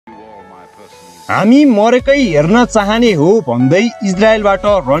हामी मरेकै हेर्न चाहने हो भन्दै इजरायलबाट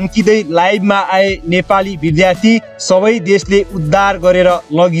रन्किँदै लाइभमा आए नेपाली विद्यार्थी सबै देशले उद्धार गरेर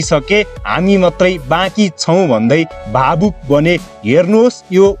लगिसके, हामी मात्रै बाँकी छौं भन्दै भावुक बने। हेर्नुहोस्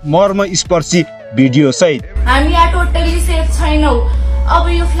यो मर्मस्पर्शी भिडियो सहित। हामी यहाँ टोटली सेफ छैनौं। अब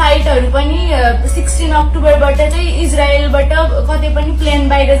यो फ्लाइटहरु पनि 16 अक्टोबरबाट चाहिँ इजरायलबाट कतै पनि प्लेन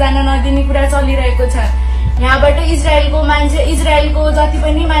बाहिर जान नदिने कुरा चलिरहेको छ। यहाँबाट इजरायलको जति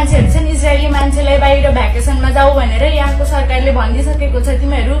पनि मान्छेहरु छन्, इजरायली मान्छेलाई बाहिर भ्याकेसनमा जाऊ भनेर यहाँको सरकारले भनिसकेको छ।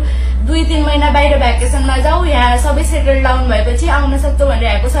 तिमीहरु 2-3 महिना बाहिर भ्याकेसनमा जाऊ, यहाँ सबै सेटल डाउन भएपछि आउन सक्छौ भनेर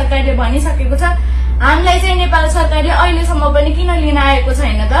यहाँको सरकारले भनिसकेको छ। हामीलाई चाहिँ नेपाल सरकारले अहिलेसम्म पनि किन लिन आएको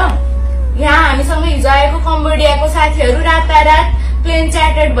छैन त? यहाँ हामीसँग हिजो आएको कम्बोडियाको साथीहरु रातारात प्लेन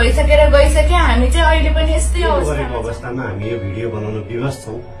च्यार्टर्ड भइसकेर गइसके। हामी चाहिँ अहिले पनि यस्तै अवस्थामा हामी यो भिडियो बनाउन विवश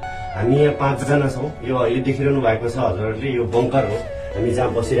छौं। हामी यहाँ 5 जना छौं। यो अहिले देखिरहनु भएको छ हजुरहरुले, यो बंकर हो हामी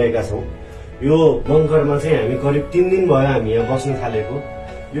जहाँ बसिरहेका छौं। यो बंकरमा चाहिँ हामी करिब 3 दिन भयो हामी यहाँ बस्न थालेको।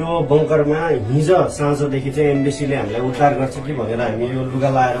 यो बंकरमा हिजो साँझदेखि चाहिँ एम्बेसीले हामीलाई उद्धार गर्छ कि भनेर हामी यो लुगा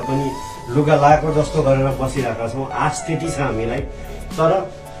लाएर पनि लुगा लाएको जस्तो गरेर बसिरहेका छौं। आश त्यति छ हामीलाई। तर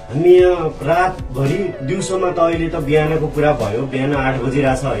हामी यहाँ रातभरि दिउँसोमा त अहिले त बिहानको कुरा भयो, बिहान 8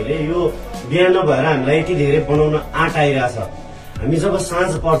 बजिरहेछ अहिले। यो बिहान भएर हामीलाई यति धेरै बनाउन आँट आइरहेछ। हामी जब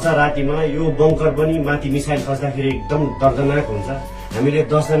साँझ पर्छ रातिमा यो बंकर पनि माथि मिसाइल खस्दाखेरि एकदम दर्दनाक हुन्छ। हामीले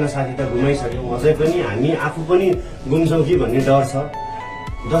 10 जना साथी त घुमाइसक्यौं, अझै पनि हामी आफू पनि गुम्छौं कि भन्ने डर छ।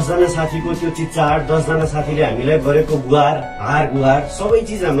 10 जना साथीको त्यो चिच्चाहट, 10 जना साथीले हामीलाई गरेको गुहार, हार गुहार सबै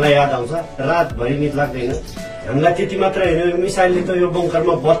चिज हामीलाई याद आउँछ। रातभरि निद लाग्दैन। हामीलाई त्यति मात्र होइन, यो मिसाइलले त यो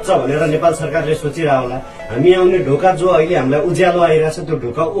बंकरमा बच्छ भनेर नेपाल सरकारले सोचिरह होला। हामी आउने ढोका जो अहिले हामीलाई उज्यालो आइरहेछ त्यो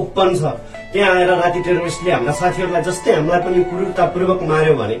ढोका ओपन छ। त्यहाँ आएर राति टेरोरिस्टले हाम्रा साथीहरूलाई जस्तै हामीलाई पनि क्रूरतापूर्वक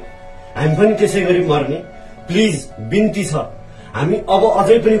मार्यो भने हामी पनि त्यसै गरी मर्ने। प्लिज बिन्ती छ, हामी अब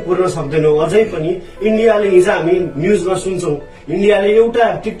अझै पनि पुर्न सक्दैनौं। अझै पनि इन्डियाले हिजो हामी न्यूजमा सुन्छौं, इन्डियाले एउटा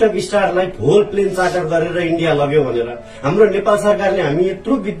टिकटक स्टारलाई होल प्लेन चार्टर गरेर इन्डिया लग्यो भनेर। हाम्रो नेपाल सरकारले हामी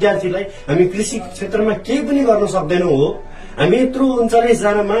यत्रो विद्यार्थीलाई हामी कृषि क्षेत्रमा केही पनि गर्न सक्दैनौं हो। हामी यत्रो 39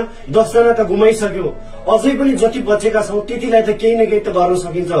 जनामा 10 जना त गुमाइसक्यो, अझै पनि जति बचेका छौं त्यतिलाई त केही न केही त गर्न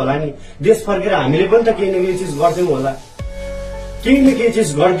सकिन्छ होला नि। देश फर्केर हामीले पनि त केही न केही चिज गर्दैनौं होला। केही न केही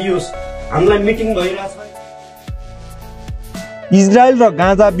चिज गरिदियोस्। हामीलाई मिटिङ भइरहेछ। इजरायल र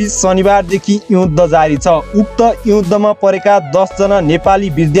गाजा बीच शनिबारदेखि युद्ध जारी छ। उक्त युद्धमा परेका 10 जना नेपाली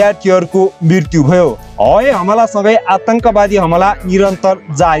विद्यार्थीहरूको मृत्यु भयो। हवाई हमलासँगै आतंकवादी हमला निरन्तर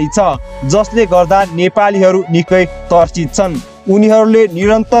जारी छ, जसले गर्दा नेपालीहरू निकै तर्सित छन्। उनीहरूले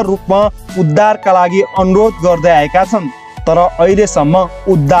निरन्तर रूपमा उद्धारका लागि अनुरोध गर्दै आएका छन्, तर अहिलेसम्म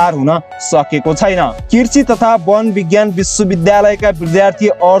उद्धार हुन सकेको छैन। कृषि तथा वन विज्ञान विश्वविद्यालयका विद्यार्थी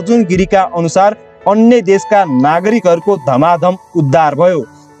अर्जुन गिरीका अनुसार अन्य देशका नागरिकहरूको धमाधम उद्धार भयो,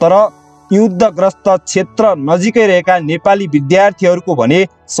 तर युद्धग्रस्त क्षेत्र नजिकै रहेका नेपाली विद्यार्थीहरूको भने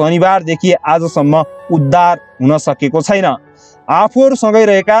शनिबारदेखि आजसम्म उद्धार हुन सकेको छैन। आफूहरूसँगै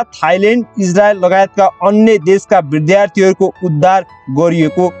रहेका थाइल्यान्ड, इजरायल लगायतका अन्य देशका विद्यार्थीहरूको उद्धार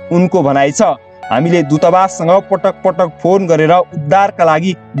गरिएको उनको भनाइ छ। हामीले दूतावाससँग पटक पटक फोन गरेर उद्धारका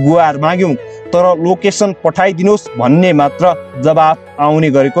लागि गुहार माग्यौं, तर लोकेसन पठाइदिनुहोस् भन्ने मात्र जवाफ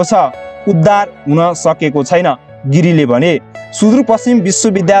आउने गरेको छ। उद्धार हुन सकेको छैन। गिरीले भने सुदूरपश्चिम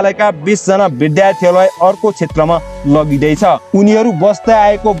विश्वविद्यालयका 20 जना विद्यार्थीहरूलाई अर्को क्षेत्रमा लगिँदैछ। उनीहरू बस्दै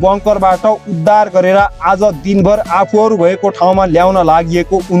आएको बंकरबाट उद्धार गरेर आज दिनभर आफूहरू भएको ठाउँमा ल्याउन लागि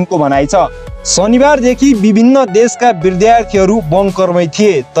उनको भनाइ छ। शनिबारदेखि विभिन्न देशका विद्यार्थीहरू बंकरमै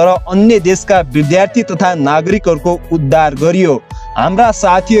थिए, तर अन्य देशका विद्यार्थी तथा नागरिकहरूको उद्धार गरियो। हाम्रा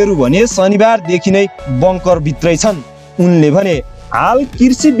साथीहरू भने शनिबारदेखि नै बंकर भित्रै छन्। उनले भने हाल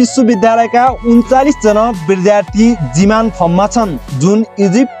कृषि विश्वविद्यालयका 39 जना विद्यार्थी जिमान फर्ममा छन्, जुन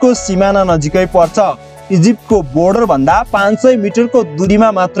इजिप्टको सिमाना नजिकै पर्छ। इजिप्टको बोर्डर भन्दा 500 मिटरको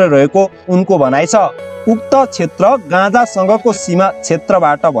दूरीमा मात्र रहेको उनको भनाइ छ। उक्त क्षेत्र गाजासँगको सीमा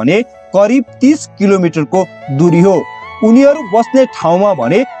क्षेत्रबाट भने करिब 30 किलोमिटरको दूरी हो। उनीहरू बस्ने ठाउँमा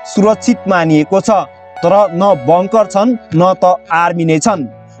भने सुरक्षित मानिएको छ, तर न बंकर छन् न त आर्मी नै छन्।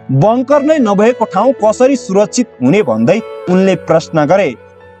 बंकर नै नभएको ठाउँ कसरी सुरक्षित हुने भन्दै उनले प्रश्न गरे।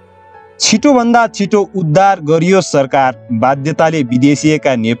 छिटोभन्दा छिटो उद्धार गरियो सरकार, बाध्यताले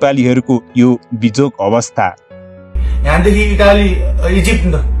विदेशिएका नेपालीहरूको यो बिजोग अवस्था। यहाँदेखि इटाली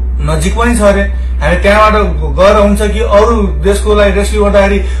इजिप्ट नजिक पनि छ अरे। हामी त्यहाँबाट गएर हुन्छ कि अरू देशको लागि रेस्क्यु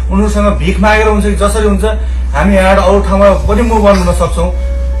गर्दाखेरि उनीहरूसँग भिख मागेर हुन्छ कि जसरी हुन्छ हामी यहाँबाट अरू ठाउँमा पनि मुभ गर्न सक्छौं।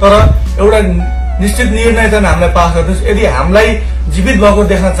 तर एउटा निश्चित निर्णय चाहिँ हामीलाई पास गर्नुहोस्। यदि हामीलाई जीवित भएको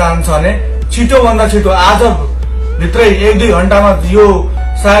देख्न चाहन्छ भने छिटोभन्दा छिटो आज भित्रै 1-2 घण्टामा यो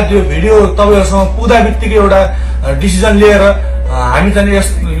सायद यो भिडियो तपाईहरुसँग पुग्दा बित्तिकै एउटा डिसिजन लिएर हामी चाहिँ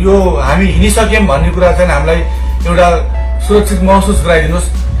यो हामी हिँडिसक्यौँ भन्ने कुरा चाहिँ हामीलाई एउटा सुरक्षित महसुस गराइदिनुहोस्।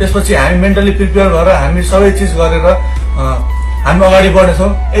 त्यसपछि हामी मेन्टली प्रिपेयर भएर हामी सबै चिज गरेर हामी अगाडि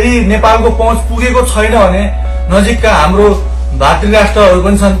बढ्नेछौँ। यदि नेपालको पहुँच पुगेको छैन भने नजिकका हाम्रो भातृ राष्ट्रहरू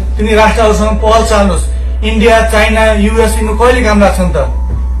पनि छन्, तिनी राष्ट्रहरूसँग पहल चाल्नुहोस्। इन्डिया, चाइना, युएस यिनीहरू कहिले काम लाग्छन् त?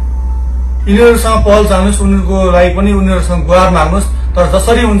 यिनीहरूसँग पहल चाल्नुहोस्, उनीहरूको लागि पनि उनीहरूसँग गुहार माग्नुहोस्। तर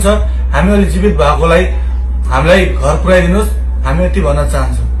जसरी हुन्छ हामी अहिले जीवित भएकोलाई हामीलाई घर पुर्याइदिनुहोस्, हामी यति भन्न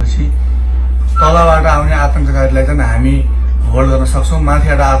चाहन्छौँ। तलबाट आउने आतंककारीलाई चाहिँ हामी होल्ड गर्न सक्छौँ।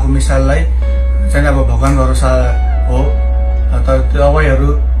 माथिबाट आएको मिसाइललाई चाहिँ अब भगवान भरोसा हो। तर त्यो तपाईँहरू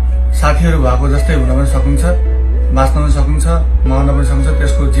साथीहरू भएको जस्तै हुन पनि सकिन्छ, बाँच्न पनि सकिन्छ, मर्न पनि सकिन्छ।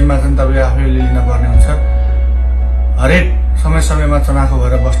 त्यसको जिम्मा चाहिँ तपाईँ आफैले लिन पर्ने हुन्छ। हरेक समयमा चनाखो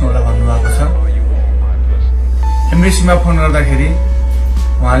भएर बस्नु होला भन्नुभएको छ। एम्बेसीमा फोन गर्दाखेरि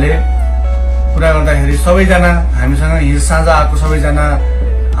उहाँले कुरा गर्दाखेरि सबैजना हामीसँग हिजो साँझ आएको सबैजना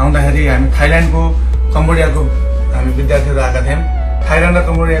आउँदाखेरि हामी थाइल्यान्डको, कम्बोडियाको हामी विद्यार्थीहरू आएका थियौँ। थाइल्यान्ड र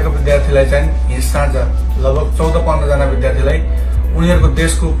कम्बोडियाको विद्यार्थीलाई चाहिँ हिजो साँझ लगभग 14-15 जना विद्यार्थीलाई उनीहरूको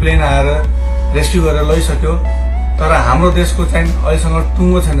देशको प्लेन आएर रेस्क्यु गरेर लैसक्यो। तर हाम्रो देशको चाहिँ अहिलेसँग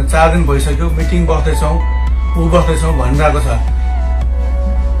टुङ्गो छैन। 4 दिन भइसक्यो, मिटिङ बस्दैछौँ, बस्दैछौँ भनिरहेको छ।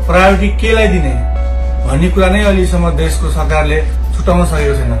 प्रायोरिटी केलाई दिने भन्ने कुरा नै अहिलेसम्म देशको सरकारले छुटाउन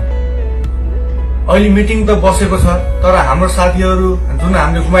सकेको छैन। अहिले मिटिङ त बसेको छ, तर हाम्रो साथीहरू जुन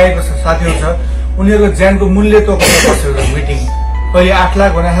हामीले गुमाएको साथीहरू छ उनीहरूको ज्यानको मूल्य तोकेर बसेको छ। मिटिङ कहिले 8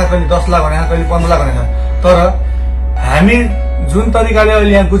 लाख भनेको छ, कहिले 10 लाख भनेको छ, कहिले 15 लाख भनेको छ। तर हामी जुन तरिकाले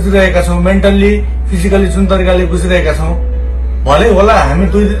अहिले यहाँ गुज्रिरहेका छौँ, मेन्टल्ली फिजिकली जुन तरिकाले गुज्रिरहेका छौँ, भले होला हामी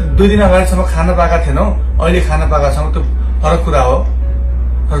दुई दिन अगाडिसम्म खान पाएका थिएनौँ, अहिले खान पाएका छौँ, त्यो फरक कुरा हो।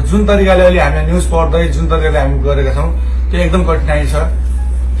 तर जुन तरिकाले अहिले हामी न्युज पढ्दै जुन तरिकाले हामी गरेका छौँ त्यो एकदम कठिनाइ छ।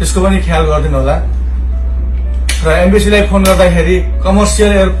 त्यसको पनि ख्याल गरिदिनु होला। र एम्बेसीलाई फोन गर्दाखेरि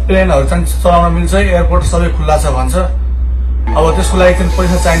कमर्सियल एयरप्लेनहरू चाहिँ चलाउन मिल्छ, एयरपोर्ट सबै खुल्ला छ भन्छ। अब त्यसको लागि चाहिँ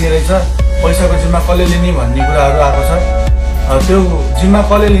पैसा चाहिने रहेछ, पैसाको जिम्मा कसले लिने भन्ने कुराहरू आएको छ। त्यो जिम्मा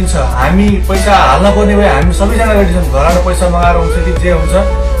कसले लिन्छ? हामी पैसा हाल्न पर्ने भए हामी सबैजना रेडी छौँ। घरबाट पैसा मगाएर हुन्छ कि जे हुन्छ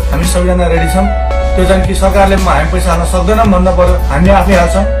हामी सबैजना रेडी छौँ। त्यो चाहिँ कि सरकारले हामी पैसा हाल्न सक्दैनौँ भन्नु पर्यो, हामी आफै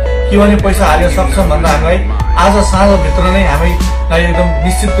हाल्छौँ कि भने पैसा हाल्न सक्छौँ भन्दा हामीलाई आज साँझभित्र नै हामीलाई एकदम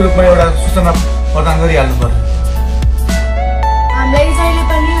निश्चित रूपमा एउटा सूचना प्रदान गरिहाल्नु पर्यो। हामीलाई जहिले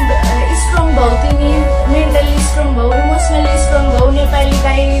पनि स्ट्रङ भाउ, तिमी मेन्टली स्ट्रङ भाउ, इमोसनली स्ट्रङ भाउ, नेपाली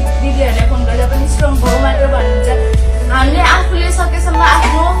दाइ दिदीहरूलाई फोन गर्दा पनि स्ट्रङ भाउ मात्र भन्नुहुन्छ। हामीले आफूले सकेसम्म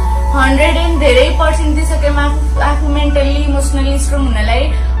आफ्नो 100 एन्ड धेरै % दिइसक्यौँ आफू मेन्टली इमोसनली स्ट्रङ हुनलाई।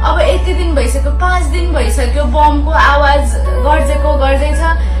 अब यति दिन भइसक्यो, 5 दिन भइसक्यो बमको आवाज गर्दैछ।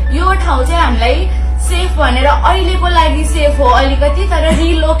 यो ठाउँ चाहिँ हामीलाई सेफ भनेर अहिलेको लागि सेफ हो अलिकति, तर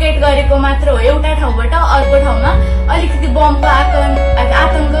रिलोकेट गरेको मात्र हो। एउटा ठाउँबाट अर्को ठाउँमा अलिकति बमको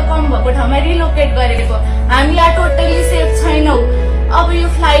आतंक कम भएको ठाउँमा रिलोकेट गरेको। हामी यहाँ टोटल्ली सेफ छैनौँ। अब यो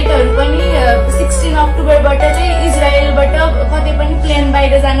फ्लाइटहरू पनि 16 अक्टोबरबाट चाहिँ इजरायलबाट कतै पनि प्लेन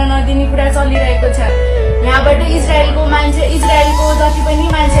बाहिर जान नदिने कुरा चलिरहेको छ। यहाँबाट इजरायलको जति पनि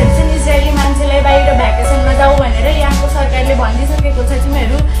मान्छेहरू छन्, इजरायली मान्छेलाई बाहिर भ्याकेसनमा जाऊ भनेर यहाँको सरकारले भनिदिइसकेको छ।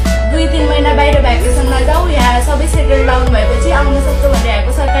 तिमीहरू 2-3 महिना बाहिर भ्याकेसनमा जाऊ, यहाँ सबै सेटल डाउन भएपछि आउन सक्छ भनेर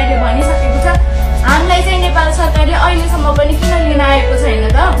यहाँको सरकारले भनिसकेको छ। हामीलाई चाहिँ नेपाल सरकारले अहिलेसम्म पनि किन लिन आएको छैन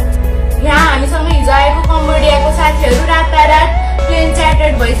त? यहाँ हामीसँग हिजो आएको कम्बोडियाको साथीहरू रातारात प्लेन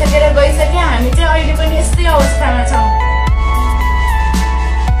च्याटर्ड भइसकेर गइसके। हामी चाहिँ अहिले पनि यस्तै अवस्थामा छौँ।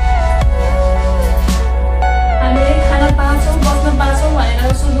 हामीले खान पाउँछौँ, बस्न पाउँछौँ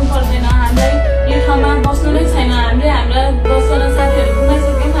भनेर सोध्नु पर्दैन। हामीलाई यो ठाउँमा बस्नु नै छैन। हामीले हाम्रा 10 जना साथीहरू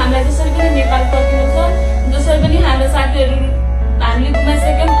गुमाइसक्यौँ। हामीलाई जसरी पनि नेपाल फर्किनु छ, जसरी पनि हाम्रा साथीहरू हामीले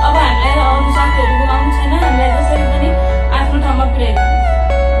गुमाइसक्यौँ। अब हामीलाई अरू साथीहरू गुमाउनु छैन। हामीलाई जसरी पनि आफ्नो ठाउँमा पुर्याइदिनु।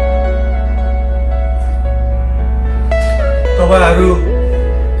 तपाईँहरू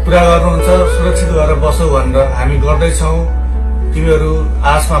कुरा गर्नुहुन्छ सुरक्षित भएर बसौ भनेर, हामी गर्दैछौँ। तिमीहरू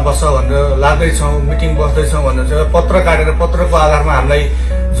आशमा बस भनेर लाग्दैछौँ, मिटिङ बस्दैछौँ भनेर चाहिँ पत्र काटेर पत्रको आधारमा हामीलाई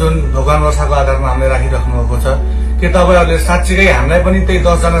जुन भगवान वर्षाको आधारमा हामीले राखिराख्नु भएको छ। के तपाईँहरूले साँच्चीकै हामीलाई पनि त्यही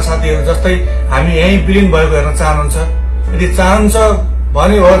 10 जना साथीहरू जस्तै हामी यहीँ विलिन भएको हेर्न चाहनुहुन्छ? यदि चाहन्छ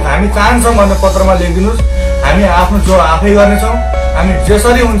भने हो, हामी चाहन्छौँ भनेर पत्रमा लेखिदिनुहोस्। हामी आफ्नो जो आफै गर्नेछौँ। हामी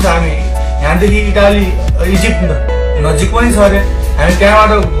जसरी हुन्छ हामी यहाँदेखि इटाली, इजिप्ट नजिक पनि छ अरे, हामी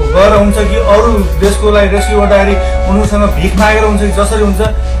त्यहाँबाट गएर हुन्छ कि अरू देशको लागि रेस्क्यु गर्दाखेरि उनीहरूसँग भिख मागेर हुन्छ कि जसरी हुन्छ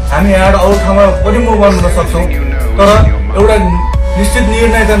हामी यहाँबाट अरू ठाउँमा पनि मुभ गर्न सक्छौँ। तर एउटा निश्चित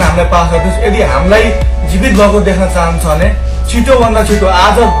निर्णय चाहिँ हामीलाई पास गरिदिनुहोस्। यदि हामीलाई जीवित भएको देख्न चाहन्छ भने छिटोभन्दा छिटो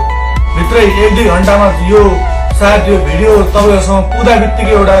आजभित्रै 1-2 घन्टामा यो सायद यो भिडियो तपाईँहरूसँग पुग्दा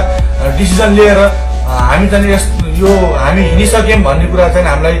बित्तिकै एउटा डिसिजन लिएर हामी चाहिँ यो हामी हिँडिसक्यौँ भन्ने कुरा चाहिँ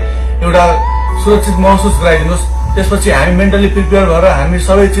हामीलाई एउटा सुरक्षित महसुस गराइदिनुहोस्। त्यसपछि हामी मेन्टली प्रिपेयर भएर हामी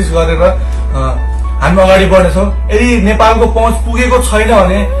सबै चिज गरेर हामी अगाडि बढ्नेछौँ। यदि नेपालको पहुँच पुगेको छैन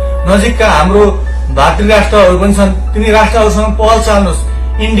भने नजिकका हाम्रो भातृ राष्ट्रहरू पनि छन्, तिनी राष्ट्रहरूसँग पहल चाल्नुहोस्।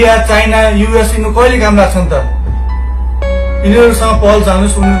 इन्डिया, चाइना, युएस यिनीहरू कहिले काम लाग्छन् त? यिनीहरूसँग पहल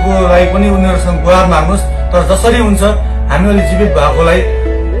चाल्नुहोस्, उनीहरूको लागि पनि उनीहरूसँग गुहार माग्नुहोस्। तर जसरी हुन्छ हामी अहिले जीवित भएकोलाई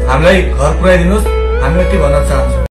हामीलाई घर पुर्याइदिनुहोस्। हामी यति भन्न चाहन्छौँ।